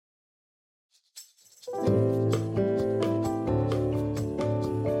Hey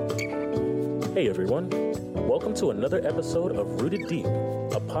everyone, welcome to another episode of Rooted Deep,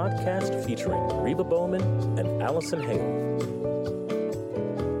 a podcast featuring Reba Bowman and Allison Hale.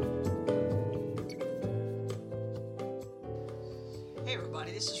 Hey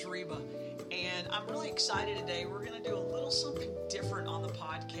everybody, this is Reba, and I'm really excited today. We're going to do a little something different on the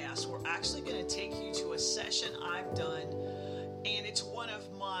podcast. We're actually going to take you to a session I've done, and it's one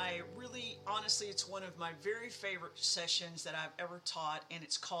of my, honestly, it's one of my very favorite sessions that I've ever taught, and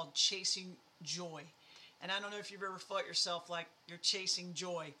it's called Chasing Joy. And I don't know if you've ever felt yourself like you're chasing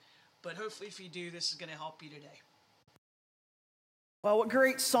joy, but hopefully if you do, this is going to help you today. Well, what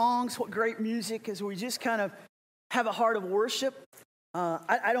great songs, what great music as we just kind of have a heart of worship.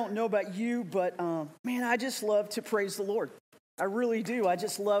 I don't know about you, but man, I just love to praise the Lord. I really do. I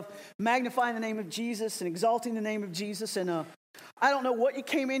just love magnifying the name of Jesus and exalting the name of Jesus. And I don't know what you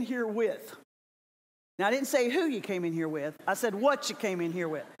came in here with. Now, I didn't say who you came in here with. I said what you came in here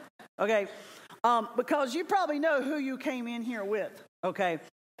with. Okay? Because you probably know who you came in here with. Okay?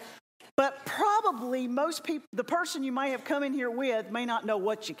 But probably most people, the person you might have come in here with may not know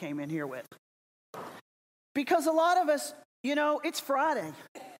what you came in here with. Because a lot of us, you know, it's Friday,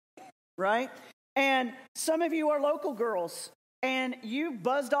 right? And some of you are local girls, and you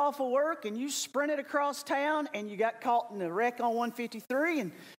buzzed off of work, and you sprinted across town, and you got caught in a wreck on 153,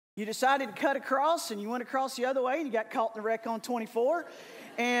 and you decided to cut across, and you went across the other way, and you got caught in a wreck on 24,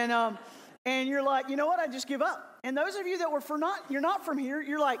 and you're like, you know what, I just give up. And those of you that you're not from here,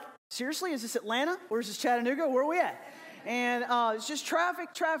 you're like, seriously, is this Atlanta? Or is this Chattanooga? Where are we at? And it's just traffic.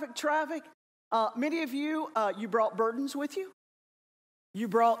 Many of you, you brought burdens with you. You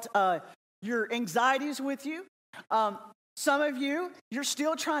brought your anxieties with you. Some of you, you're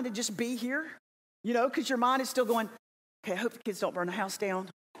still trying to just be here, you know, because your mind is still going, okay, I hope the kids don't burn the house down.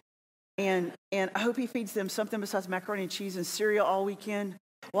 And I hope he feeds them something besides macaroni and cheese and cereal all weekend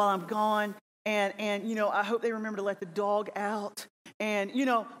while I'm gone. And you know, I hope they remember to let the dog out. And, you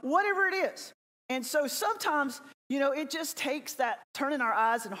know, whatever it is. And so sometimes, you know, it just takes that turning our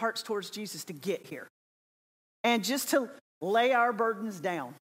eyes and hearts towards Jesus to get here. And just to lay our burdens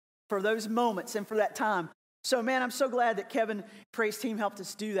down for those moments and for that time. So, man, I'm so glad that Kevin Praise Team helped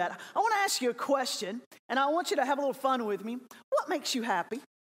us do that. I want to ask you a question, and I want you to have a little fun with me. What makes you happy?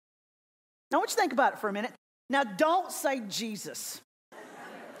 Now, I want you to think about it for a minute. Now, don't say Jesus.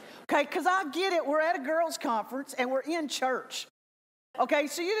 Okay, because I get it. We're at a girls' conference, and we're in church. Okay,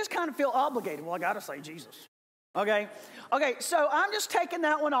 so you just kind of feel obligated. Well, I got to say Jesus. Okay, so I'm just taking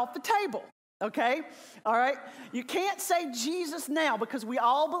that one off the table. Okay, all right. You can't say Jesus now because we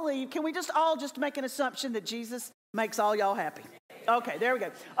all believe. Can we just all just make an assumption that Jesus makes all y'all happy? Okay, there we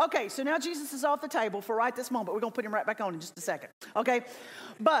go. Okay, so now Jesus is off the table for right this moment. We're going to put him right back on in just a second. Okay,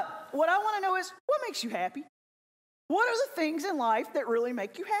 but what I want to know is what makes you happy? What are the things in life that really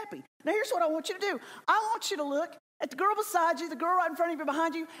make you happy? Now, here's what I want you to do. I want you to look at the girl beside you, the girl right in front of you,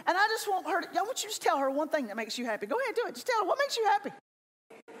 behind you, and I want you to just tell her one thing that makes you happy. Go ahead, do it. Just tell her what makes you happy.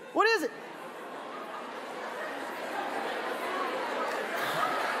 What is it?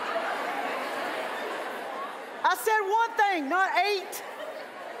 I said one thing, not 8.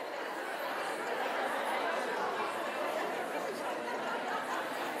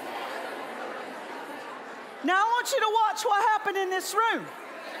 Now I want you to watch what happened in this room.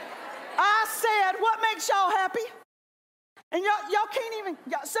 I said, what makes y'all happy? And y'all can't even,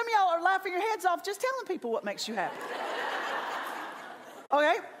 some of y'all are laughing your heads off just telling people what makes you happy.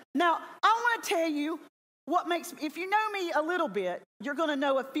 Okay? Now, I want to tell you what makes, if you know me a little bit, you're going to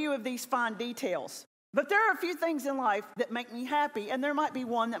know a few of these fine details. But there are a few things in life that make me happy, and there might be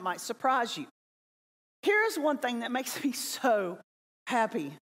one that might surprise you. Here's one thing that makes me so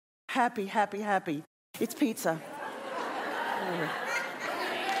happy. It's pizza.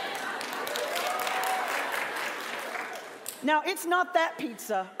 Now, it's not that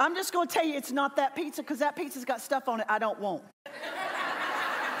pizza. I'm just going to tell you it's not that pizza because that pizza's got stuff on it I don't want.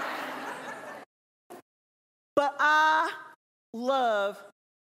 But I love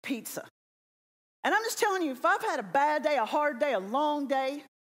pizza. And I'm just telling you, if I've had a bad day, a hard day, a long day,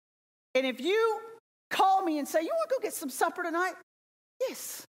 and if you call me and say, you want to go get some supper tonight?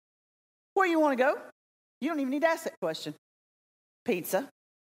 Yes. Where you want to go? You don't even need to ask that question. Pizza.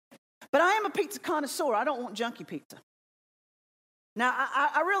 But I am a pizza connoisseur. I don't want junky pizza. Now,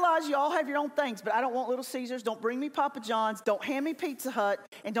 I realize you all have your own things, but I don't want Little Caesars. Don't bring me Papa John's. Don't hand me Pizza Hut.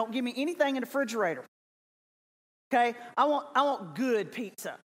 And don't give me anything in the refrigerator. Okay? I want good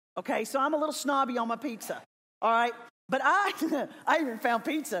pizza. Okay? So I'm a little snobby on my pizza. All right? But I even found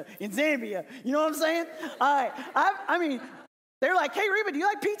pizza in Zambia. You know what I'm saying? All right. I mean, they're like, hey, Reba, do you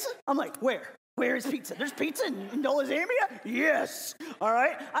like pizza? I'm like, where? Where is pizza? There's pizza in Nola Zambia? Yes. All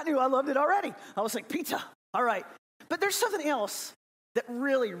right. I knew I loved it already. I was like, pizza. All right. But there's something else that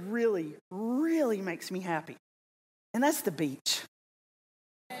really, really, really makes me happy. And that's the beach.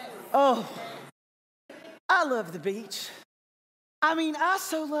 Oh, I love the beach. I mean, I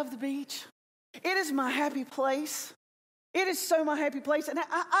so love the beach. It is my happy place. It is so my happy place. And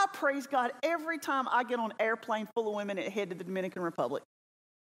I praise God every time I get on an airplane full of women that head to the Dominican Republic.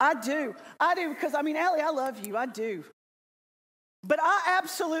 I do because, I mean, Allie, I love you. I do. But I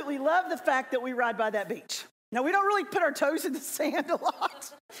absolutely love the fact that we ride by that beach. Now, we don't really put our toes in the sand a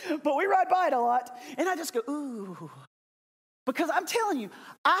lot, but we ride by it a lot. And I just go, ooh. Because I'm telling you,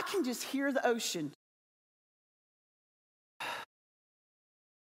 I can just hear the ocean.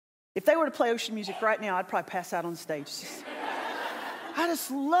 If they were to play ocean music right now, I'd probably pass out on stage. I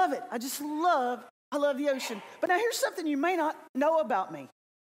just love it. I love the ocean. But now here's something you may not know about me.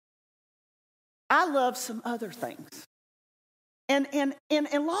 I love some other things. And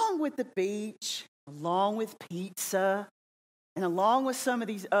along with the beach, along with pizza, and along with some of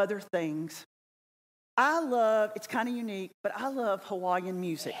these other things, it's kind of unique, but I love Hawaiian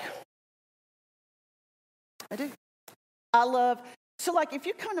music. I do. So like if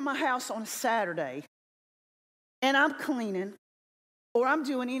you come to my house on a Saturday and I'm cleaning or I'm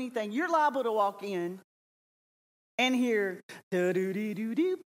doing anything, you're liable to walk in and hear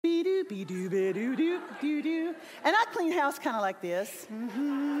do-do-do-do-do. Be-do-be-do-be-do-do-do-do. And I clean house kind of like this.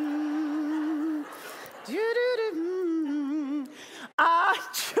 Mm-hmm.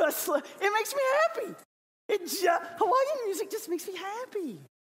 It makes me happy. Hawaiian music just makes me happy.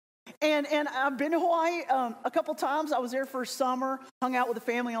 And I've been to Hawaii a couple times. I was there for summer, hung out with the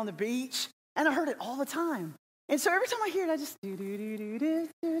family on the beach, and I heard it all the time. And so every time I hear it, I just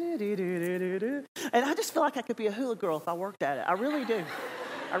do-do-do-do-do-do-do-do-do-do. And I just feel like I could be a hula girl if I worked at it. I really do.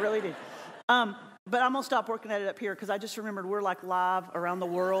 But I'm going to stop working at it up here because I just remembered we're like live around the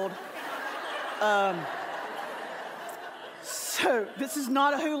world. So this is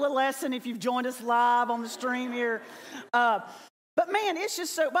not a hula lesson if you've joined us live on the stream here. But man, it's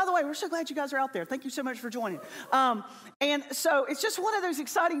just so, by the way, we're so glad you guys are out there. Thank you so much for joining. And so it's just one of those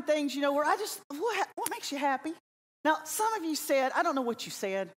exciting things, where what makes you happy? Now, some of you said, I don't know what you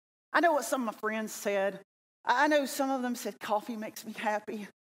said. I know what some of my friends said. I know some of them said coffee makes me happy.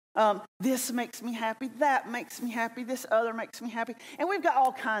 This makes me happy. That makes me happy. This other makes me happy. And we've got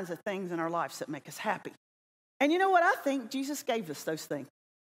all kinds of things in our lives that make us happy. And you know what? I think Jesus gave us those things.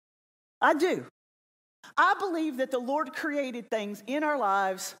 I do. I believe that the Lord created things in our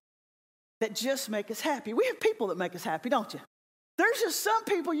lives that just make us happy. We have people that make us happy, don't you? There's just some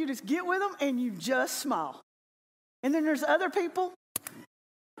people you just get with them and you just smile. And then there's other people.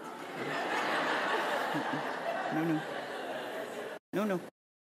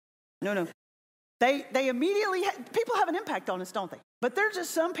 No. They immediately, people have an impact on us, don't they? But there's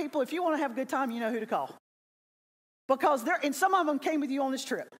just some people, if you want to have a good time, you know who to call. Because and some of them came with you on this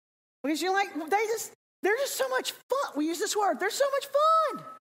trip. Because you're like, they're just so much fun. We use this word. They're so much fun.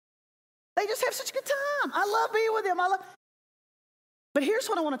 They just have such a good time. I love being with them. But here's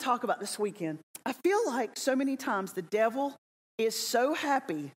what I want to talk about this weekend. I feel like so many times the devil is so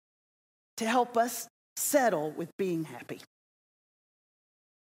happy to help us settle with being happy.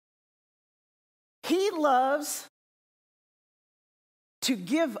 He loves to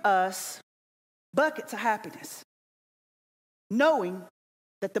give us buckets of happiness, knowing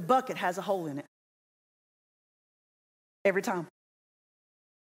that the bucket has a hole in it every time.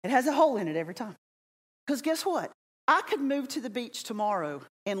 It has a hole in it every time. Because guess what? I could move to the beach tomorrow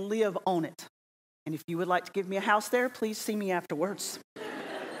and live on it. And if you would like to give me a house there, please see me afterwards.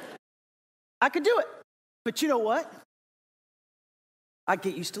 I could do it. But you know what? I'd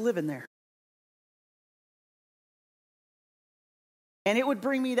get used to living there. And it would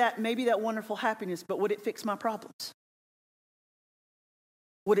bring me maybe that wonderful happiness, but would it fix my problems?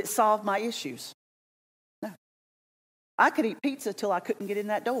 Would it solve my issues? No. I could eat pizza till I couldn't get in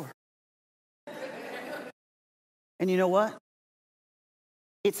that door. And you know what?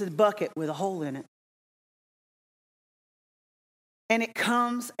 It's a bucket with a hole in it. And it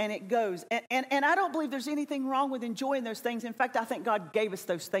comes and it goes. And I don't believe there's anything wrong with enjoying those things. In fact, I think God gave us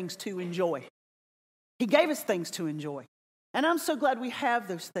those things to enjoy. He gave us things to enjoy. And I'm so glad we have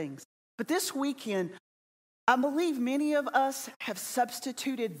those things. But this weekend, I believe many of us have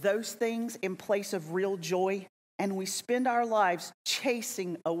substituted those things in place of real joy, and we spend our lives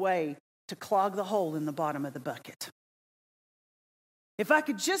chasing a way to clog the hole in the bottom of the bucket. If I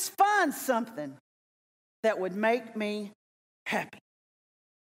could just find something that would make me happy.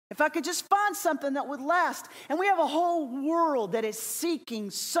 If I could just find something that would last. And we have a whole world that is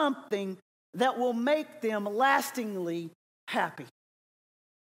seeking something that will make them lastingly happy.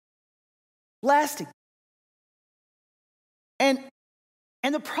 Lasting. And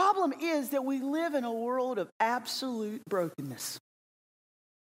the problem is that we live in a world of absolute brokenness.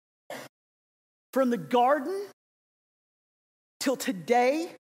 From the garden till today,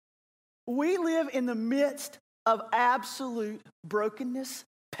 we live in the midst of absolute brokenness,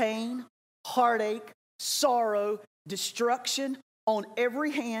 pain, heartache, sorrow, destruction on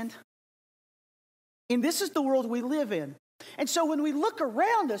every hand. And this is the world we live in. And so when we look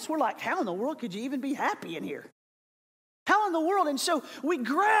around us, we're like, how in the world could you even be happy in here? How in the world? And so we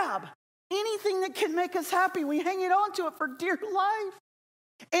grab anything that can make us happy. We hang it on to it for dear life.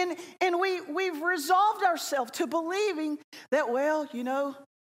 And we've resolved ourselves to believing that, well,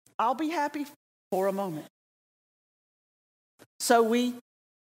 I'll be happy for a moment. So we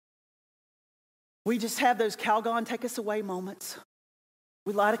just have those Calgon take us away moments.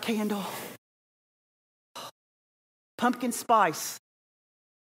 We light a candle. Pumpkin spice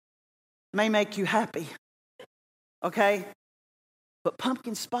may make you happy, okay? But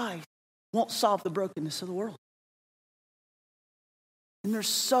pumpkin spice won't solve the brokenness of the world. And there's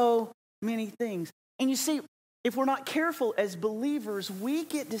so many things. And you see, if we're not careful as believers, we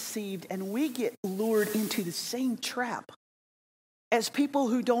get deceived and we get lured into the same trap as people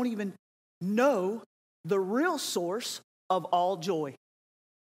who don't even know the real source of all joy.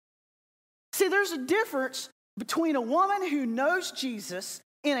 See, there's a difference between a woman who knows Jesus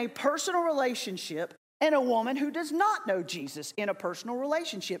in a personal relationship and a woman who does not know Jesus in a personal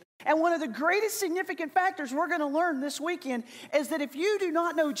relationship. And one of the greatest significant factors we're going to learn this weekend is that if you do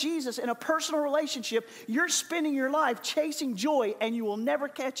not know Jesus in a personal relationship, you're spending your life chasing joy and you will never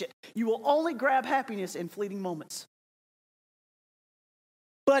catch it. You will only grab happiness in fleeting moments.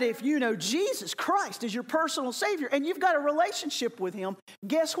 But if you know Jesus Christ as your personal Savior and you've got a relationship with Him,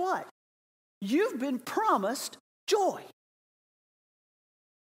 guess what? You've been promised joy.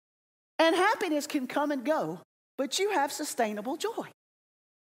 And happiness can come and go, but you have sustainable joy.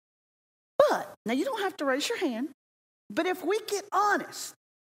 But, now you don't have to raise your hand, but if we get honest,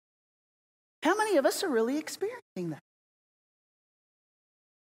 how many of us are really experiencing that?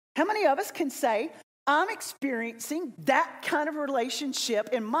 How many of us can say, I'm experiencing that kind of relationship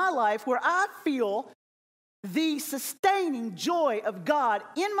in my life where I feel the sustaining joy of God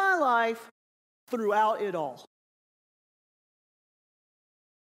in my life throughout it all?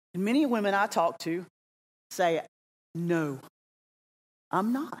 And many women I talk to say, no,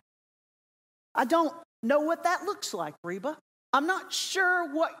 I'm not. I don't know what that looks like, Reba. I'm not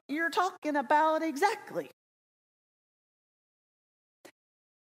sure what you're talking about exactly.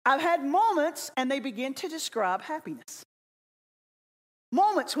 I've had moments, and they begin to describe happiness.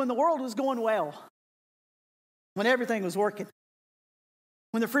 Moments when the world was going well, when everything was working,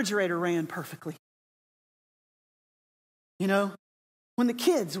 when the refrigerator ran perfectly. When the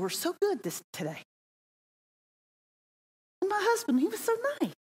kids were so good today. And my husband, he was so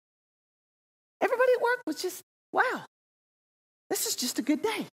nice. Everybody at work was just, wow, this is just a good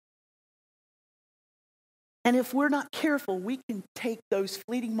day. And if we're not careful, we can take those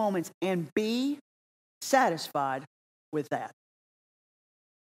fleeting moments and be satisfied with that.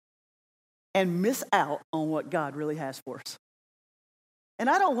 And miss out on what God really has for us. And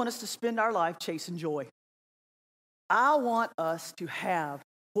I don't want us to spend our life chasing joy. I want us to have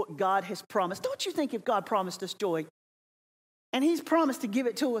what God has promised. Don't you think if God promised us joy, and He's promised to give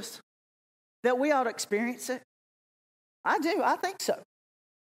it to us, that we ought to experience it? I do. I think so.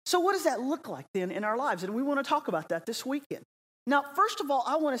 So what does that look like then in our lives? And we want to talk about that this weekend. Now, first of all,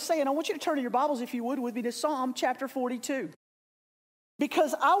 I want to say, and I want you to turn in your Bibles, if you would, with me to Psalm chapter 42.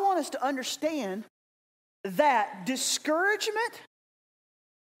 Because I want us to understand that discouragement,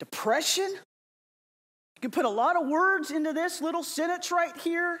 depression, you can put a lot of words into this little sentence right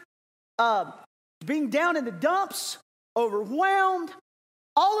here. Being down in the dumps, overwhelmed,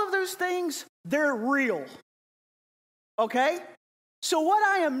 all of those things, they're real. Okay? So what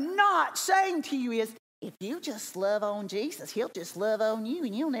I am not saying to you is, if you just love on Jesus, He'll just love on you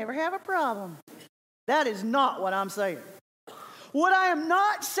and you'll never have a problem. That is not what I'm saying. What I am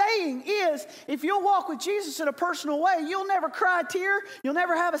not saying is, if you'll walk with Jesus in a personal way, you'll never cry a tear, you'll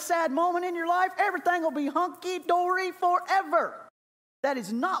never have a sad moment in your life, everything will be hunky-dory forever. That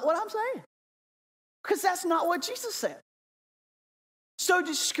is not what I'm saying. Because that's not what Jesus said. So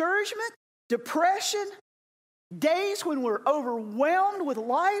discouragement, depression, days when we're overwhelmed with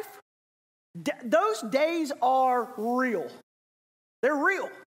life, those days are real. They're real.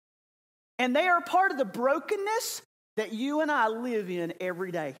 And they are part of the brokenness that you and I live in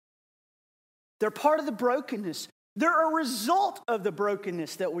every day. They're part of the brokenness. They're a result of the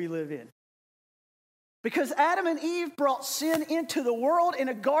brokenness that we live in. Because Adam and Eve brought sin into the world in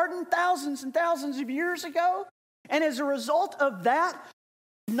a garden thousands and thousands of years ago. And as a result of that,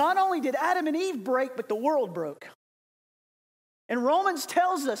 not only did Adam and Eve break, but the world broke. And Romans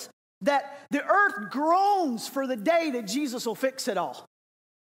tells us that the earth groans for the day that Jesus will fix it all.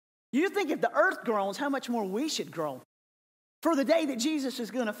 You think if the earth groans, how much more we should groan for the day that Jesus is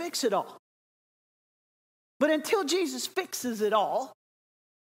going to fix it all. But until Jesus fixes it all,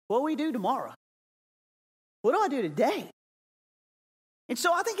 what do we do tomorrow? What do I do today? And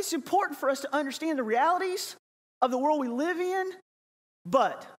so I think it's important for us to understand the realities of the world we live in,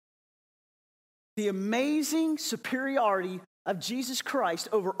 but the amazing superiority of Jesus Christ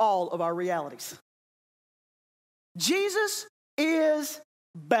over all of our realities. Jesus is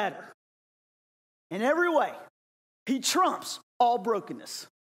better in every way. He trumps all brokenness.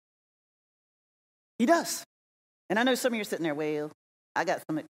 He does. And I know some of you are sitting there, well, I got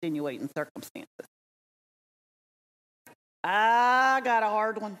some extenuating circumstances. I got a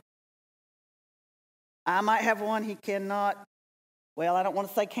hard one. I might have one he cannot. Well, I don't want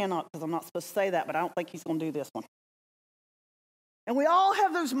to say cannot because I'm not supposed to say that, but I don't think he's going to do this one. And we all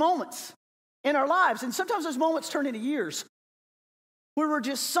have those moments in our lives, and sometimes those moments turn into years where we're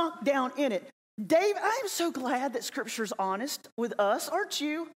just sunk down in it. Dave, I am so glad that Scripture's honest with us, aren't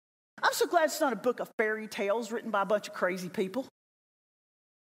you? I'm so glad it's not a book of fairy tales written by a bunch of crazy people.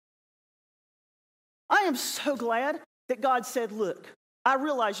 I am so glad that God said, look, I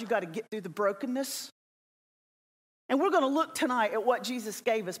realize you've got to get through the brokenness. And we're going to look tonight at what Jesus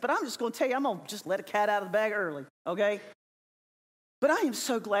gave us. But I'm just going to tell you, I'm going to just let a cat out of the bag early, okay? But I am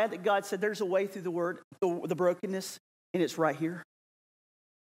so glad that God said there's a way through the brokenness, and it's right here.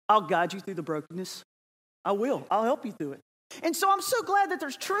 I'll guide you through the brokenness. I will. I'll help you through it. And so I'm so glad that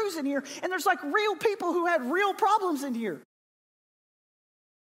there's truths in here, and there's like real people who had real problems in here.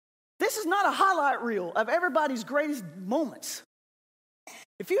 This is not a highlight reel of everybody's greatest moments.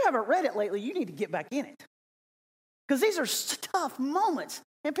 If you haven't read it lately, you need to get back in it. Because these are tough moments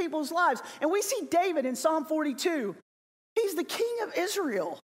in people's lives. And we see David in Psalm 42. He's the king of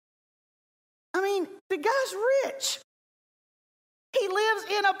Israel. I mean, the guy's rich. He lives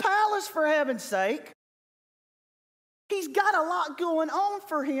in a palace, for heaven's sake. He's got a lot going on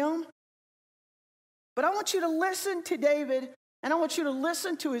for him. But I want you to listen to David, and I want you to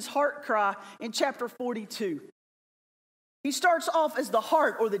listen to his heart cry in chapter 42. He starts off as the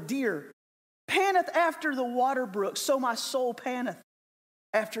hart or the deer, panteth after the water brook, so my soul panteth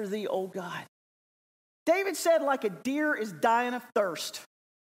after thee, O God. David said, like a deer is dying of thirst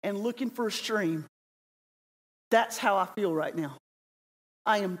and looking for a stream. That's how I feel right now.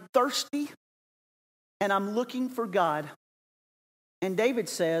 I am thirsty and I'm looking for God. And David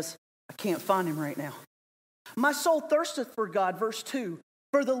says, I can't find him right now. My soul thirsteth for God, verse 2,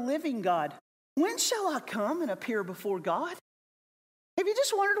 for the living God. When shall I come and appear before God? Have you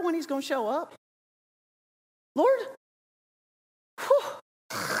just wondered when he's going to show up? Lord,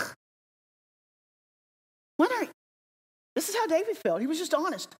 this is how David felt. He was just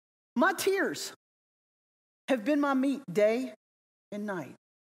honest. My tears have been my meat day and night.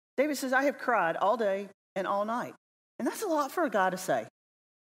 David says, I have cried all day and all night. And that's a lot for a guy to say.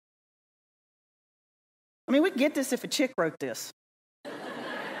 I mean, we'd get this if a chick wrote this. You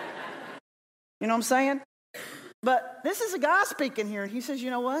know what I'm saying? But this is a guy speaking here, and he says, you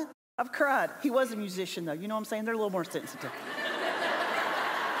know what? I've cried. He was a musician, though. You know what I'm saying? They're a little more sensitive.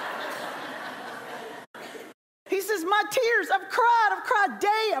 He says, my tears, I've cried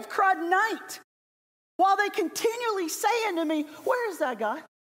day, I've cried night. While they continually saying to me, where is that guy?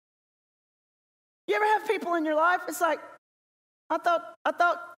 You ever have people in your life? It's like, I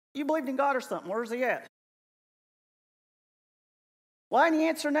thought you believed in God or something. Where's he at? Why ain't he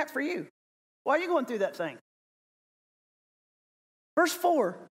answering that for you? Why are you going through that thing? Verse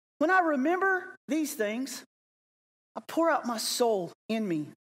 4, when I remember these things, I pour out my soul in me.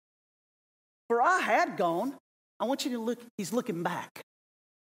 For I had gone, I want you to look, he's looking back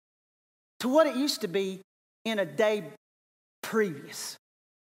to what it used to be in a day previous.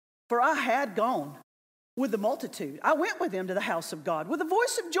 For I had gone with the multitude. I went with them to the house of God with a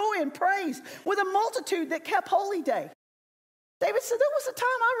voice of joy and praise, with a multitude that kept holy day. David said, there was a time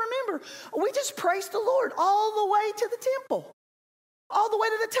I remember, we just praised the Lord all the way to the temple, all the way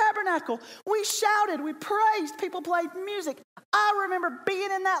to the tabernacle. We shouted, we praised, people played music. I remember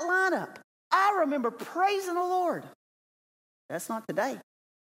being in that lineup. I remember praising the Lord. That's not today.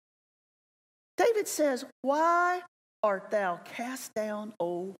 David says, why art thou cast down,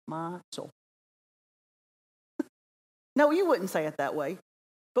 O my soul? No, you wouldn't say it that way,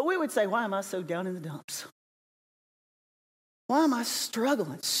 but we would say, why am I so down in the dumps? Why am I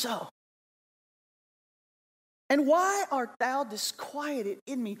struggling so? And why art thou disquieted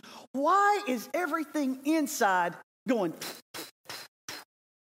in me? Why is everything inside going?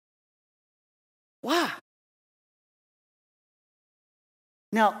 Why?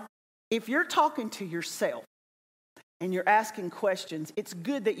 Now, if you're talking to yourself and you're asking questions, it's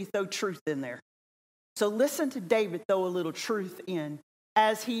good that you throw truth in there. So listen to David throw a little truth in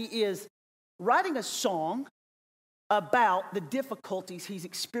as he is writing a song about the difficulties he's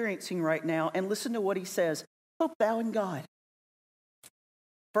experiencing right now. And listen to what he says. Hope thou in God,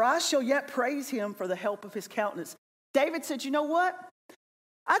 for I shall yet praise him for the help of his countenance. David said, you know what?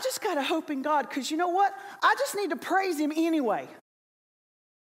 I just got to hope in God, because you know what? I just need to praise him anyway.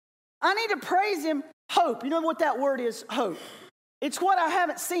 I need to praise him. Hope. You know what that word is? Hope. It's what I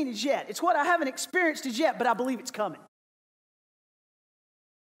haven't seen as yet. It's what I haven't experienced as yet, but I believe it's coming.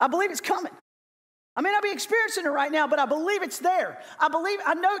 I believe it's coming. I may not be experiencing it right now, but I believe it's there. I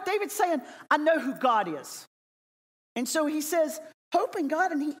know, David's saying, I know who God is. And so he says, hope in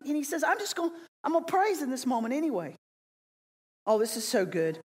God, and he says, I'm going to praise in this moment anyway. Oh, this is so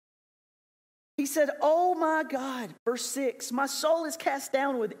good. He said, oh my God, verse 6, my soul is cast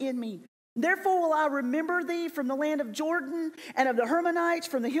down within me. Therefore will I remember thee from the land of Jordan and of the Hermonites,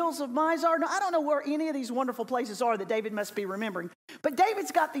 from the hills of Mizar. Now, I don't know where any of these wonderful places are that David must be remembering. But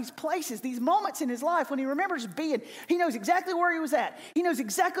David's got these places, these moments in his life when he remembers being. He knows exactly where he was at. He knows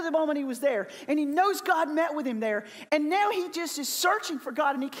exactly the moment he was there. And he knows God met with him there. And now he just is searching for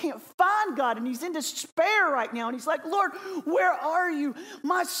God, and he can't find God. And he's in despair right now. And he's like, Lord, where are you?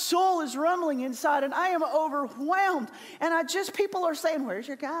 My soul is rumbling inside, and I am overwhelmed. And people are saying, where's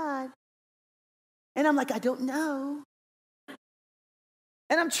your God? And I'm like, I don't know.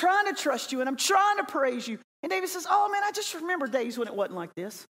 And I'm trying to trust you, and I'm trying to praise you. And David says, oh man, I just remember days when it wasn't like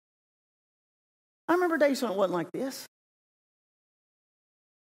this. I remember days when it wasn't like this.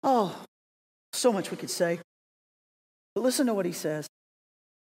 Oh, so much we could say. But listen to what he says.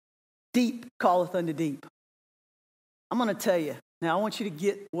 Deep calleth unto deep. I'm going to tell you. Now, I want you to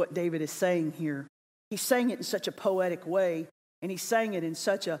get what David is saying here. He's saying it in such a poetic way, and he's saying it in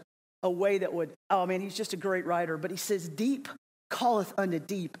such a way that would, oh man, he's just a great writer. But he says, deep calleth unto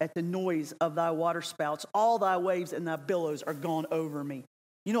deep at the noise of thy waterspouts. All thy waves and thy billows are gone over me.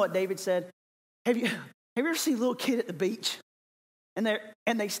 You know what David said? Have you ever seen a little kid at the beach? And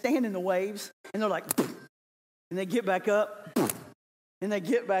they stand in the waves, and they're like, and they get back up, and they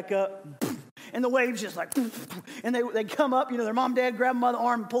get back up, and the waves just like, and they come up, their mom and dad grab them by the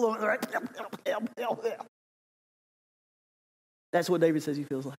arm and pull them, and they're like, that's what David says he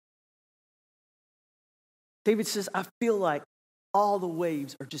feels like. David says, I feel like all the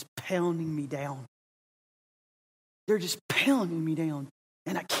waves are just pounding me down. They're just pounding me down,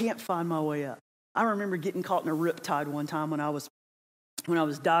 and I can't find my way up. I remember getting caught in a riptide one time when I was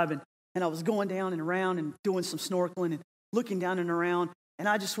diving, and I was going down and around and doing some snorkeling and looking down and around, and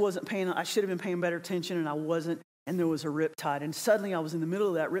I just wasn't I should have been paying better attention, and I wasn't, and there was a riptide, and suddenly I was in the middle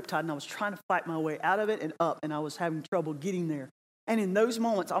of that riptide, and I was trying to fight my way out of it and up, and I was having trouble getting there. And in those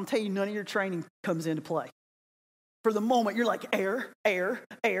moments, I'll tell you, none of your training comes into play. For the moment, you're like, air,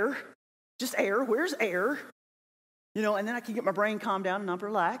 just air, where's air? And then I can get my brain calmed down, and I'm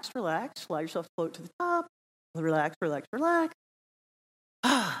relaxed, allow yourself to float to the top, relax.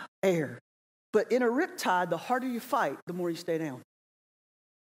 Air. But in a riptide, the harder you fight, the more you stay down.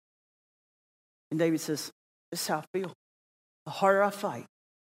 And David says, this is how I feel. The harder I fight,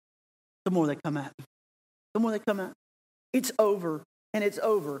 the more they come at me. It's over, and it's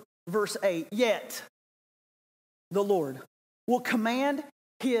over. Verse 8, yet the Lord will command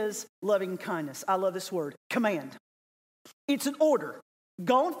his loving kindness. I love this word, command. It's an order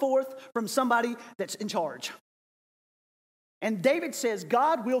going forth from somebody that's in charge. And David says,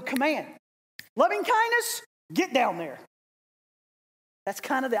 God will command. Loving kindness, get down there. That's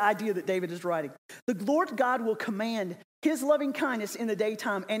kind of the idea that David is writing. The Lord God will command his loving kindness in the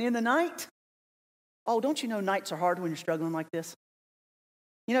daytime, and in the night. Oh, don't you know nights are hard when you're struggling like this?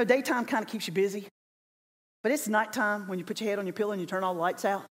 Daytime kind of keeps you busy. But it's nighttime when you put your head on your pillow and you turn all the lights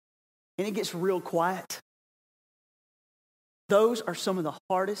out, and it gets real quiet. Those are some of the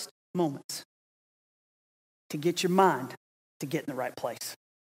hardest moments to get your mind to get in the right place.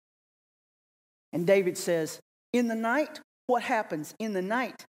 And David says, in the night, what happens? In the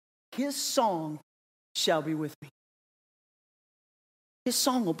night, his song shall be with me. His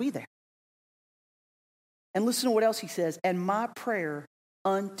song will be there. And listen to what else he says. And my prayer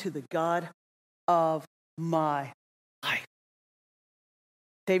unto the God of my life.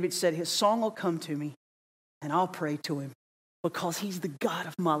 David said his song will come to me, and I'll pray to him because he's the God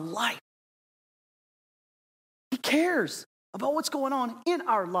of my life. He cares about what's going on in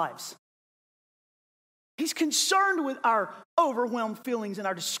our lives. He's concerned with our overwhelmed feelings and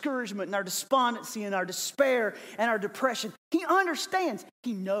our discouragement and our despondency and our despair and our depression. He understands.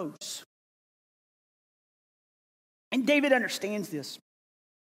 He knows. And David understands this.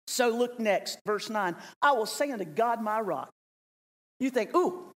 So look next, verse 9. I will say unto God my rock. You think,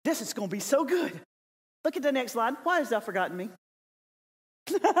 ooh, this is going to be so good. Look at the next line. Why hast thou forgotten me?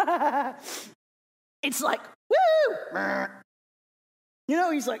 It's like, woo! You know,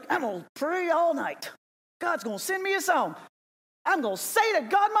 he's like, I'm going to pray all night. God's going to send me a song. I'm going to say to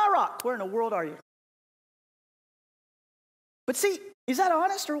God my rock. Where in the world are you? But see, is that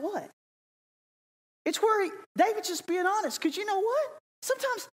honest or what? It's where David's just being honest. Because you know what?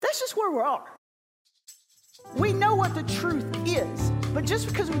 Sometimes that's just where we are. We know what the truth is. But just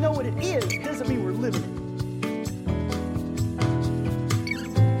because we know what it is doesn't mean we're living it.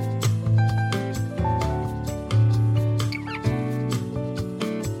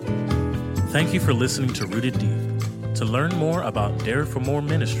 Thank you for listening to Rooted Deep. To learn more about Dare for More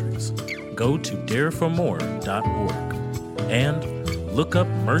Ministries, go to dareformore.org and look up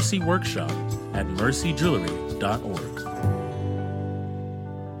Mercy Workshop at mercyjewelry.org.